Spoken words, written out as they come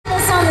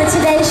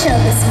show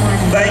this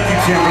morning. Thank you,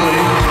 Kimberly.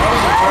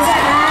 Was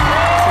that right?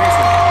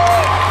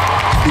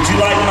 Did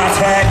you like my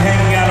tag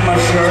hanging out of my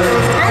shirt?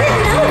 I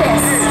didn't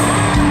notice.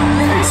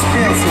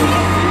 Expensive.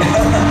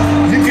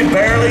 You could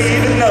barely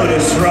even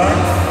notice, right?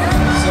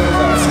 So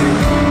classy.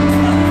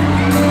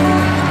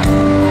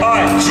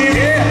 All right,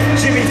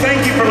 Jimmy,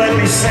 thank you for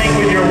letting me sing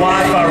with your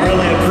wife. I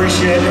really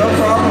appreciate it. No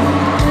problem.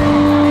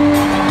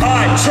 All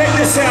right, check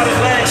this out,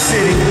 Atlantic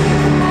City.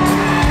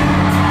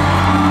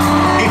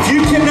 If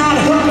you cannot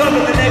hook up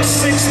in the next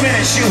 6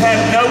 minutes, you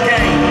have no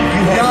game.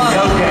 You have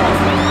no game.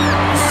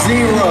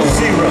 Zero.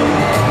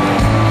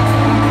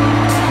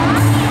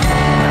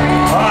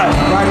 All right.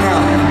 Right now.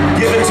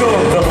 Give it to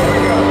him, Philip. Here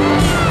we go.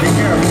 Be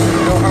careful.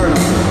 Don't hurt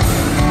him.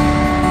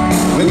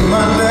 With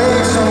Monday.